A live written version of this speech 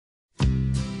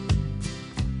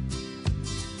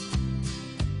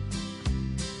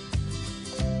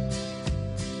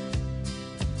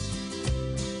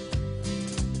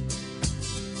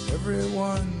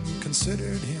Everyone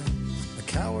considered him the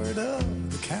coward of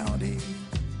the county.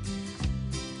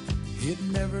 He'd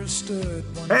never stood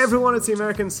one. Hey everyone, it's the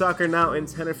American Soccer Now in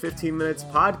 10 or 15 Minutes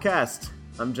podcast.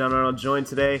 I'm Jon Arnold, joined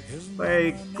today by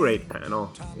a great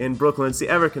panel. In Brooklyn, it's the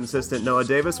ever-consistent Noah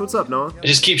Davis. What's up, Noah? I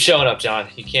just keep showing up, John.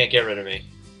 You can't get rid of me.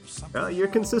 Well, you're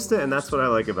consistent, and that's what I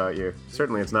like about you.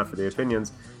 Certainly it's not for the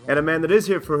opinions. And a man that is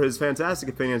here for his fantastic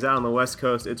opinions out on the West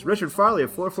Coast, it's Richard Farley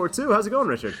of FourFourTwo. How's it going,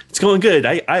 Richard? It's going good.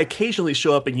 I occasionally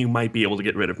show up and you might be able to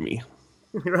get rid of me.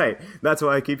 Right. That's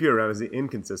why I keep you around, is the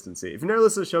inconsistency. If you've never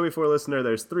listened to the show before, listener,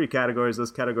 there's 3 categories.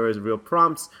 Those categories are real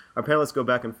prompts. Our panelists go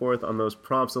back and forth on those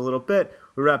prompts a little bit.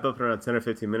 We wrap up in around 10 or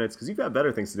 15 minutes because you've got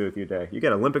better things to do with your day. You've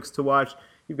got Olympics to watch.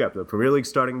 You've got the Premier League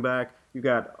starting back. You've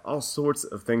got all sorts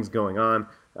of things going on.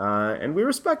 And we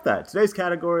respect that. Today's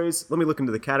categories, let me look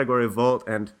into the category vault.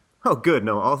 And, oh, good.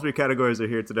 No, all 3 categories are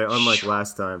here today, unlike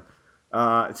last time.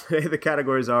 Today the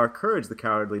categories are Courage the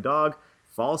Cowardly Dog,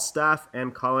 Falstaff,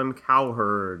 and Colin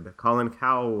Cowherd. Courage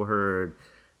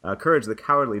the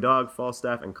Cowardly Dog,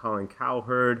 Falstaff, and Colin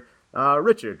Cowherd.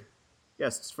 Richard,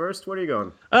 guests first. Where are you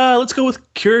going? Let's go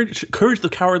with Courage the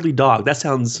Cowardly Dog. That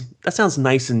sounds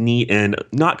nice and neat and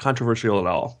not controversial at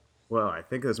all. Well, I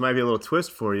think this might be a little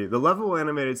twist for you. The Level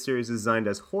animated series is designed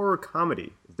as horror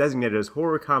comedy, designated as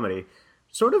horror comedy,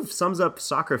 sort of sums up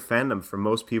soccer fandom for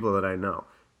most people that I know.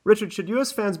 Richard, should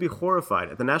U.S. fans be horrified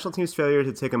at the national team's failure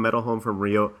to take a medal home from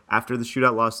Rio after the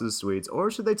shootout loss to the Swedes, or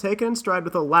should they take it in stride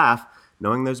with a laugh,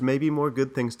 knowing there's maybe more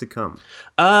good things to come?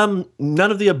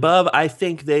 None of the above. I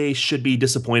think they should be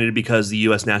disappointed because the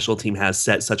U.S. national team has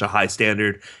set such a high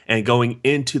standard, and going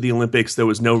into the Olympics, there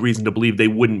was no reason to believe they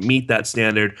wouldn't meet that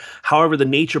standard. However, the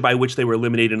nature by which they were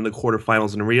eliminated in the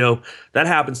quarterfinals in Rio, that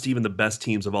happens to even the best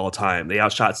teams of all time. They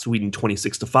outshot Sweden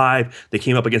 26-5. They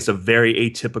came up against a very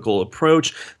atypical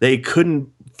approach. They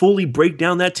couldn't fully break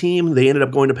down that team. They ended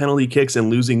up going to penalty kicks and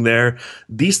losing there.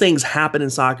 These things happen in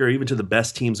soccer, even to the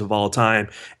best teams of all time.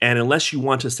 And unless you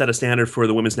want to set a standard for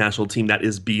the women's national team that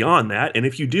is beyond that, and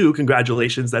if you do,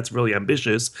 congratulations, that's really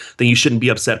ambitious, then you shouldn't be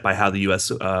upset by how the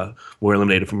U.S. Were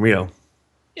eliminated from Rio.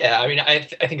 Yeah, I mean, I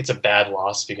think it's a bad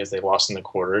loss because they lost in the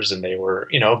quarters and they were,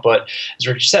 but as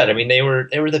Richard said, I mean, they were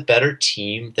the better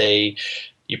team.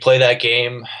 You play that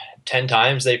game 10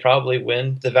 times, they probably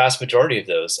win the vast majority of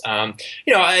those.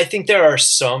 I think there are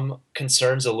some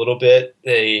concerns a little bit.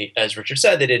 As Richard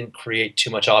said, they didn't create too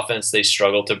much offense. They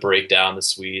struggled to break down the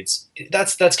Swedes.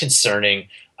 That's concerning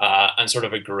on sort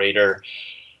of a greater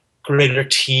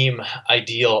team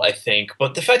ideal, I think.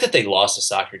 But the fact that they lost a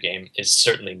soccer game is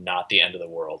certainly not the end of the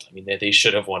world. I mean, they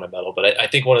should have won a medal. But I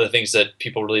think one of the things that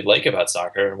people really like about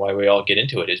soccer and why we all get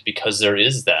into it is because there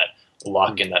is that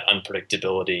luck and that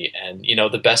unpredictability, and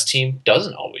the best team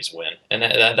doesn't always win, and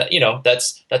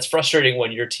that's frustrating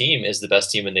when your team is the best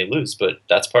team and they lose, but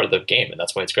that's part of the game and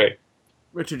that's why it's great.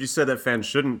 Richard, you said that fans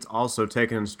shouldn't also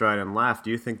take it in stride and laugh. Do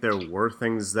you think there were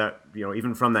things that,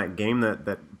 even from that game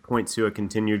that point to a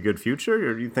continued good future,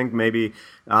 or do you think maybe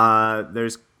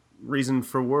there's reason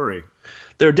for worry?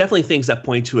 There are definitely things that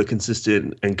point to a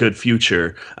consistent and good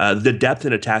future. The depth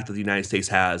in attack that the United States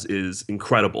has is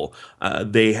incredible.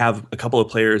 They have a couple of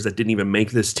players that didn't even make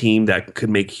this team that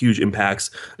could make huge impacts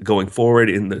going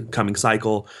forward in the coming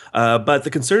cycle. But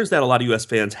the concerns that a lot of U.S.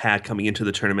 fans had coming into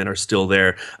the tournament are still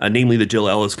there, namely the Jill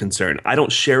Ellis concern. I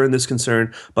don't share in this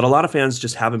concern, but a lot of fans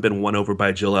just haven't been won over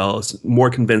by Jill Ellis, more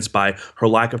convinced by her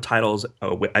lack of titles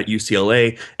at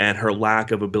UCLA and her lack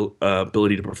of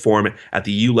ability to perform at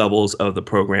the U levels of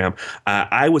the program.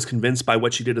 I was convinced by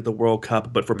what she did at the World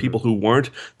Cup, but for people who weren't,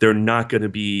 they're not going to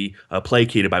be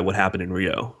placated by what happened in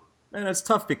Rio. And it's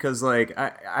tough because,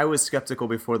 I was skeptical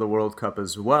before the World Cup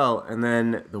as well, and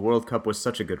then the World Cup was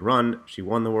such a good run. She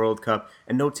won the World Cup,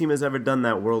 and no team has ever done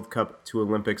that World Cup to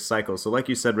Olympics cycle. So like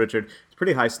you said, Richard, it's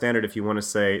pretty high standard if you want to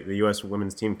say the U.S.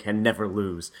 women's team can never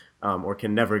lose or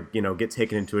can never, get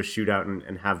taken into a shootout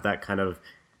and have that kind of,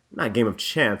 not a game of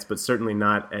chance, but certainly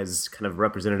not as kind of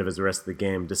representative as the rest of the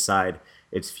game, decide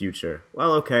its future.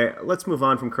 Well, okay, let's move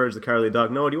on from Courage the Cowardly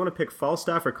Dog. Noah, do you want to pick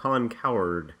Falstaff or Colin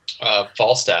Cowherd?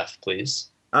 Falstaff, please.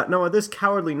 Noah, this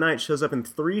cowardly knight shows up in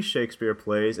 3 Shakespeare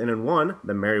plays, and in one,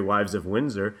 The Merry Wives of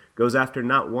Windsor, goes after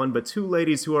not one but 2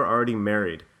 ladies who are already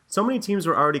married. So many teams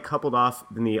were already coupled off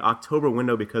in the October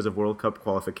window because of World Cup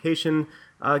qualification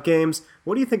games.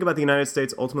 What do you think about the United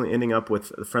States ultimately ending up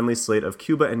with a friendly slate of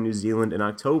Cuba and New Zealand in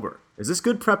October? Is this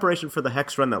good preparation for the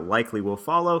Hex run that likely will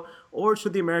follow, or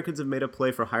should the Americans have made a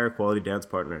play for higher quality dance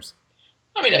partners?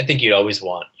 I mean, I think you'd always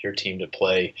want your team to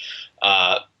play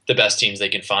the best teams they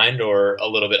can find or a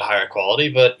little bit higher quality,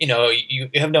 but you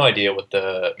have no idea what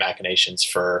the machinations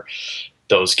for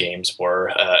those games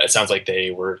were. It sounds like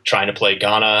they were trying to play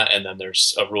Ghana, and then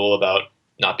there's a rule about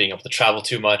not being able to travel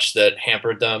too much that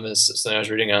hampered them, as something I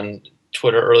was reading on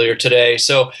Twitter earlier today.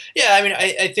 So yeah, I mean,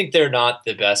 I think they're not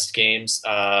the best games.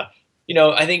 I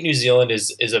think New Zealand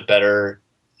is a better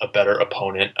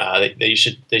opponent. They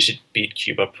should beat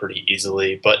Cuba pretty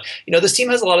easily. But this team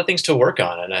has a lot of things to work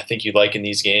on, and I think you like in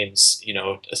these games,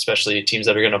 especially teams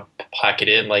that are going to pack it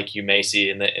in, like you may see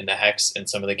in the Hex in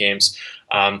some of the games.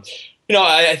 I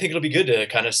think it'll be good to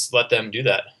kind of let them do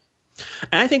that.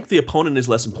 And I think the opponent is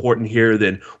less important here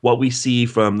than what we see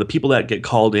from the people that get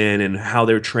called in and how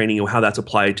they're training and how that's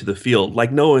applied to the field.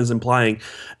 Like Noah is implying,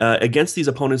 against these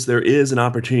opponents, there is an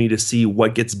opportunity to see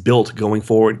what gets built going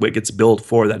forward, what gets built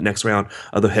for that next round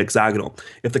of the hexagonal.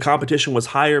 If the competition was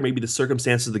higher, maybe the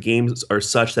circumstances of the games are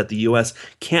such that the U.S.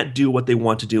 can't do what they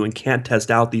want to do and can't test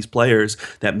out these players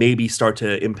that maybe start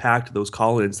to impact those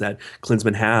call-ins that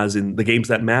Klinsmann has in the games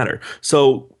that matter.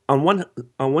 So on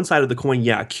one side of the coin,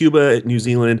 yeah, Cuba, New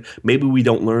Zealand, maybe we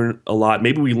don't learn a lot.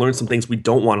 Maybe we learn some things we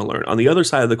don't want to learn. On the other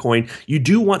side of the coin, you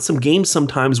do want some games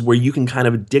sometimes where you can kind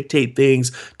of dictate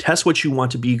things, test what you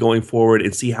want to be going forward,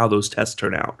 and see how those tests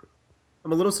turn out.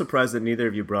 I'm a little surprised that neither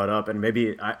of you brought up, and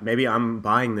maybe I'm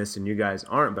buying this and you guys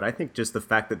aren't, but I think just the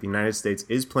fact that the United States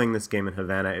is playing this game in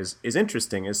Havana is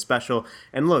interesting, is special.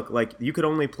 And look, like, you could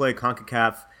only play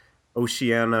CONCACAF,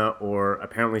 Oceania, or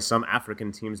apparently some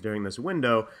African teams during this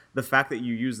window. The fact that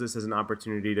you use this as an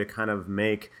opportunity to kind of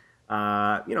make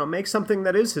something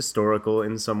that is historical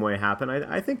in some way happen,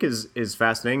 I think is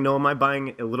fascinating. No, am I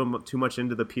buying a little too much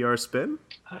into the PR spin?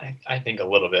 I think a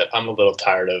little bit. I'm a little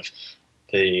tired of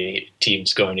the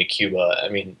teams going to Cuba. I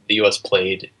mean, the U.S.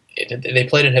 played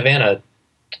in Havana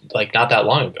like not that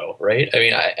long ago, right? I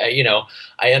mean,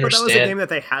 I understand. But that was a game that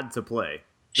they had to play.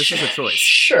 This is a choice.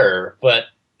 Sure, but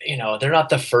they're not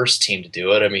the first team to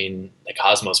do it. I mean, the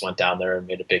Cosmos went down there and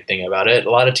made a big thing about it.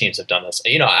 A lot of teams have done this.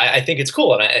 I think it's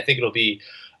cool, and I think it'll be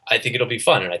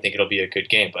fun, and I think it'll be a good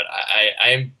game. But I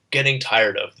am getting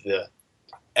tired of the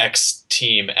X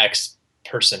team, X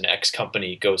person, X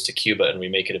company goes to Cuba and we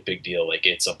make it a big deal like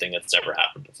it's something that's never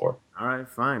happened before. All right,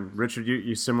 fine. Richard,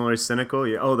 you similarly cynical?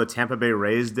 The Tampa Bay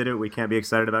Rays did it. We can't be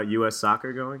excited about U.S.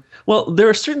 soccer going? Well, there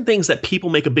are certain things that people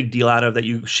make a big deal out of that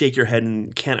you shake your head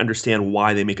and can't understand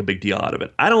why they make a big deal out of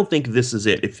it. I don't think this is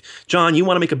it. If, John, you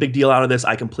want to make a big deal out of this,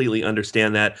 I completely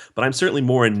understand that. But I'm certainly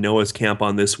more in Noah's camp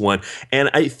on this one.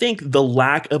 And I think the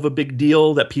lack of a big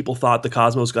deal that people thought the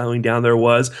Cosmos going down there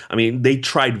was, I mean, they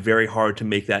tried very hard to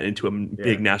make that into a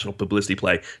big national publicity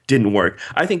play. Didn't work.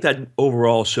 I think that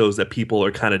overall shows that people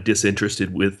are kind of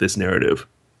disinterested with this narrative.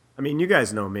 I mean, you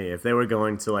guys know me. If they were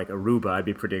going to like Aruba, I'd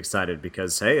be pretty excited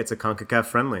because, hey, it's a CONCACAF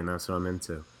friendly, and that's what I'm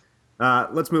into.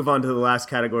 Let's move on to the last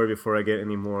category before I get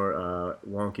any more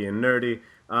wonky and nerdy.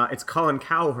 It's Colin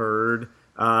Cowherd.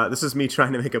 This is me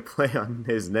trying to make a play on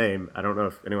his name. I don't know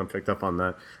if anyone picked up on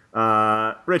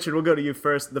that. Richard, we'll go to you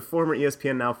first. The former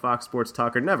ESPN, now Fox Sports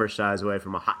talker, never shies away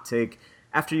from a hot take.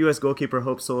 After U.S. goalkeeper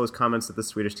Hope Solo's comments that the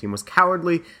Swedish team was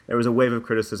cowardly, there was a wave of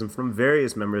criticism from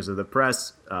various members of the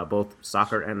press, both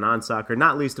soccer and non-soccer,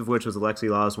 not least of which was Alexi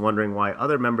Lalas wondering why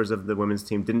other members of the women's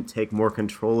team didn't take more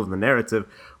control of the narrative.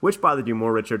 Which bothered you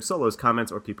more, Richard, Solo's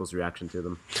comments or people's reaction to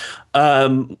them?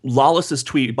 Lalas's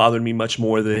tweet bothered me much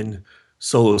more than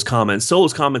Solo's comments.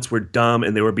 Solo's comments were dumb,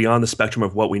 and they were beyond the spectrum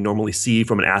of what we normally see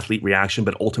from an athlete reaction,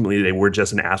 but ultimately they were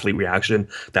just an athlete reaction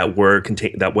that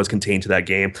was contained to that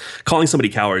game. Calling somebody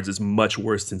cowards is much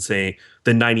worse than saying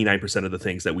the 99% of the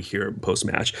things that we hear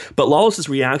post-match. But Lawless's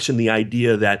reaction, the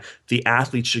idea that the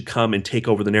athletes should come and take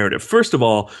over the narrative. First of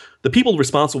all, the people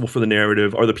responsible for the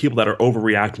narrative are the people that are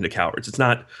overreacting to cowards. It's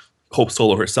not Hope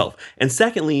Solo herself. And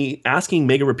secondly, asking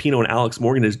Megan Rapinoe and Alex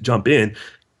Morgan to jump in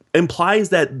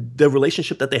implies that the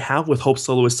relationship that they have with Hope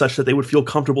Solo is such that they would feel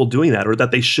comfortable doing that, or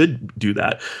that they should do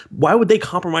that. Why would they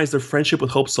compromise their friendship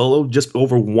with Hope Solo just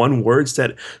over one word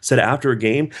said after a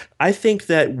game? I think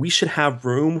that we should have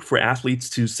room for athletes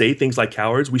to say things like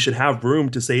cowards. We should have room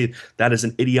to say that is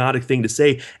an idiotic thing to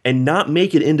say and not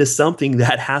make it into something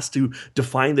that has to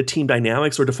define the team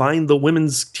dynamics or define the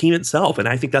women's team itself. And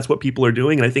I think that's what people are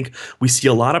doing. And I think we see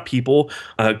a lot of people,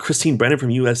 Christine Brennan from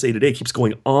USA Today keeps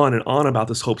going on and on about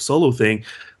this Hope Solo thing.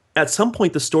 At some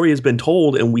point, the story has been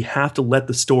told, and we have to let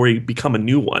the story become a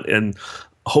new one. And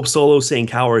Hope Solo saying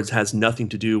cowards has nothing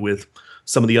to do with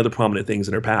some of the other prominent things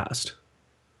in her past.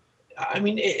 I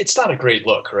mean, it's not a great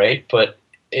look, right? But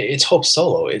it's Hope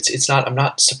Solo. It's not. I'm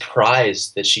not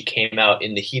surprised that she came out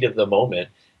in the heat of the moment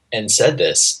and said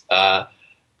this.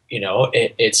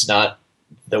 It's not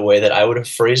the way that I would have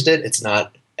phrased it. It's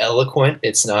not eloquent.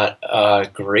 It's not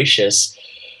gracious.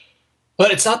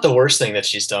 But it's not the worst thing that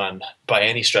she's done by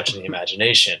any stretch of the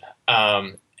imagination.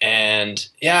 And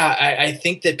yeah, I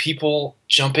think that people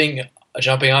jumping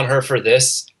on her for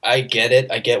this, I get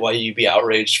it. I get why you'd be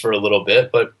outraged for a little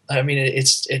bit, but I mean,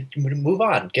 move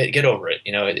on, get over it.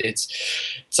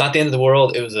 It's not the end of the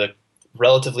world. It was a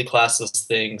relatively classless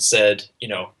thing said,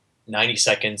 90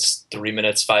 seconds, 3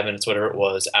 minutes, 5 minutes, whatever it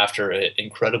was, after an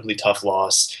incredibly tough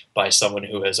loss by someone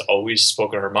who has always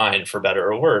spoken her mind, for better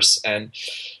or worse. And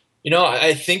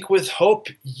I think with hope,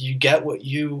 you get what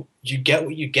you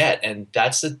get, and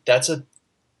that's a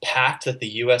pact that the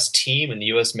U.S. team and the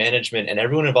U.S. management and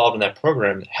everyone involved in that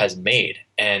program has made.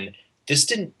 And this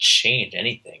didn't change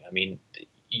anything. I mean,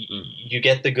 you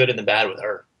get the good and the bad with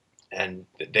her, and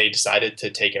they decided to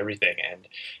take everything. And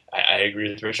I agree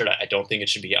with Richard. I don't think it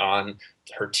should be on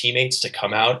her teammates to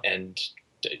come out and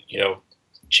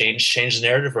change the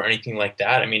narrative or anything like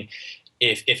that. I mean,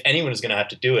 if anyone is going to have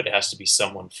to do it, it has to be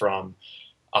someone from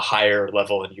a higher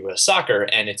level in U.S. soccer.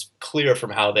 And it's clear from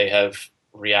how they have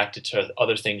reacted to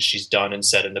other things she's done and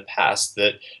said in the past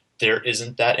that there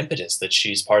isn't that impetus, that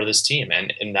she's part of this team.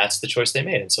 And that's the choice they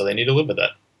made. And so they need to live with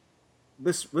that.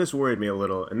 This worried me a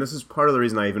little, and this is part of the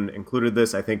reason I even included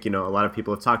this. I think, a lot of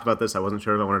people have talked about this. I wasn't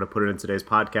sure if I wanted to put it in today's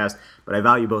podcast, but I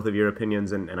value both of your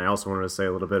opinions, and I also wanted to say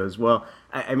a little bit as well.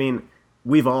 I mean,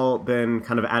 we've all been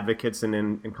kind of advocates, and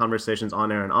in conversations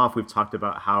on air and off, we've talked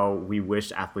about how we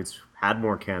wish athletes had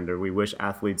more candor. We wish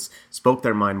athletes spoke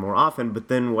their mind more often, but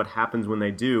then what happens when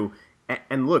they do?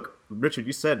 And look, Richard,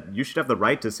 you said you should have the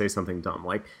right to say something dumb.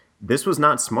 Like, this was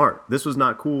not smart. This was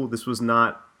not cool. This was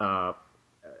not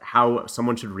how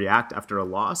someone should react after a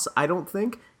loss, I don't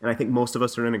think. And I think most of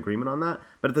us are in agreement on that.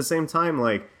 But at the same time,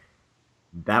 like,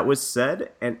 that was said,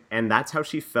 and that's how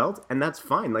she felt, and that's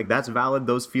fine. Like, that's valid.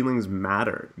 Those feelings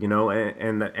matter,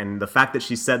 and the fact that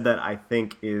she said that, I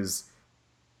think, is,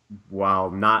 while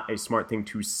not a smart thing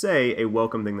to say, a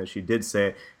welcome thing that she did say.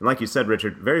 And like you said,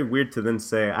 Richard, very weird to then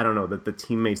say, I don't know, that the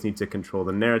teammates need to control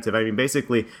the narrative. I mean,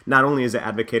 basically, not only is it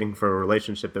advocating for a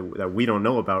relationship that we don't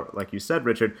know about, like you said,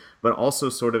 Richard, but also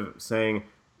sort of saying,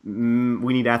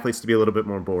 we need athletes to be a little bit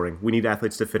more boring. We need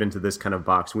athletes to fit into this kind of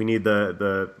box. We need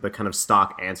the kind of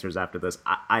stock answers after this.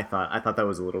 I thought that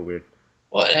was a little weird.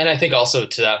 Well, and I think also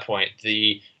to that point,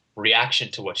 the reaction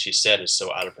to what she said is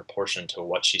so out of proportion to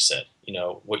what she said.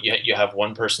 What you have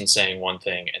one person saying one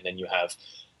thing, and then you have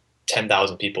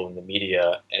 10,000 people in the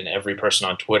media and every person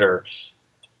on Twitter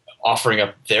offering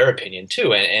up their opinion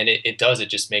too. And it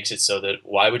just makes it so that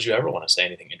why would you ever want to say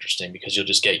anything interesting? Because you'll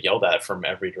just get yelled at from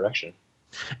every direction.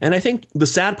 And I think the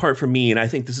sad part for me, and I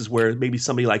think this is where maybe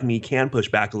somebody like me can push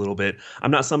back a little bit. I'm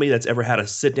not somebody that's ever had a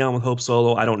sit down with Hope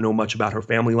Solo. I don't know much about her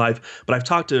family life, but I've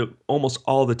talked to almost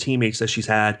all the teammates that she's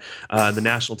had, the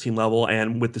national team level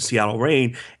and with the Seattle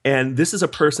Reign. And this is a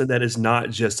person that is not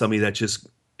just somebody that just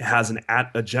has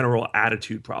a general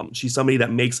attitude problem. She's somebody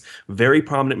that makes very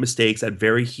prominent mistakes at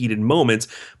very heated moments.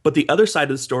 But the other side of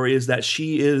the story is that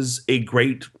she is a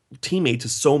great teammate to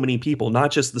so many people,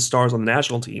 not just the stars on the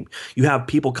national team. You have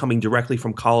people coming directly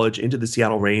from college into the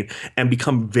Seattle Reign and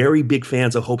become very big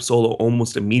fans of Hope Solo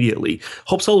almost immediately.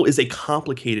 Hope Solo is a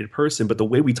complicated person, but the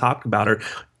way we talk about her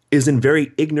is in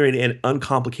very ignorant and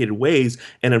uncomplicated ways.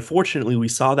 And unfortunately, we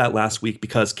saw that last week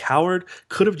because Coward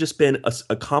could have just been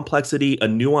a complexity, a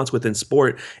nuance within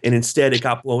sport. And instead, it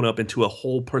got blown up into a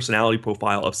whole personality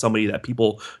profile of somebody that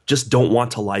people just don't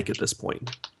want to like at this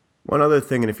point. One other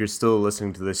thing, and if you're still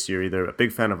listening to this, you're either a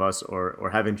big fan of us or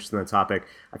have interest in the topic,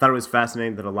 I thought it was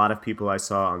fascinating that a lot of people I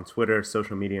saw on Twitter,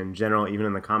 social media in general, even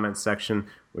in the comments section,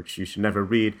 which you should never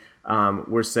read,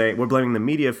 we're blaming the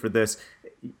media for this.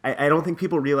 I don't think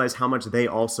people realize how much they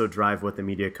also drive what the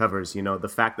media covers. The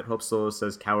fact that Hope Solo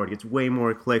says Coward gets way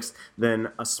more clicks than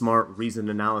a smart, reasoned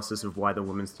analysis of why the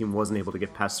women's team wasn't able to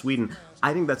get past Sweden.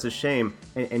 I think that's a shame.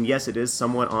 And yes, it is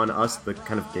somewhat on us, the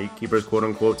kind of gatekeepers, quote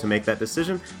unquote, to make that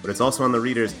decision. But it's also on the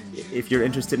readers. If you're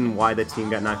interested in why the team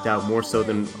got knocked out more so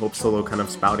than Hope Solo kind of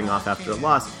spouting off after a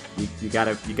loss, you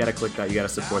gotta click that. You gotta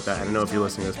support that. And I know if you're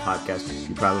listening to this podcast,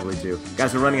 you probably do.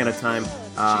 Guys, we're running out of time.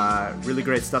 Really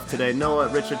great stuff today. Noah,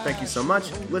 Richard, thank you so much.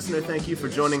 Listener, thank you for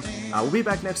joining. We'll be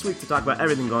back next week to talk about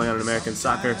everything going on in American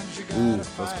soccer. Ooh,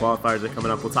 those qualifiers are coming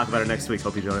up. We'll talk about it next week.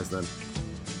 Hope you join us then.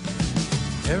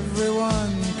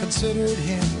 Everyone considered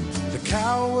him the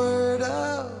coward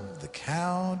of the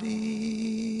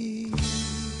county.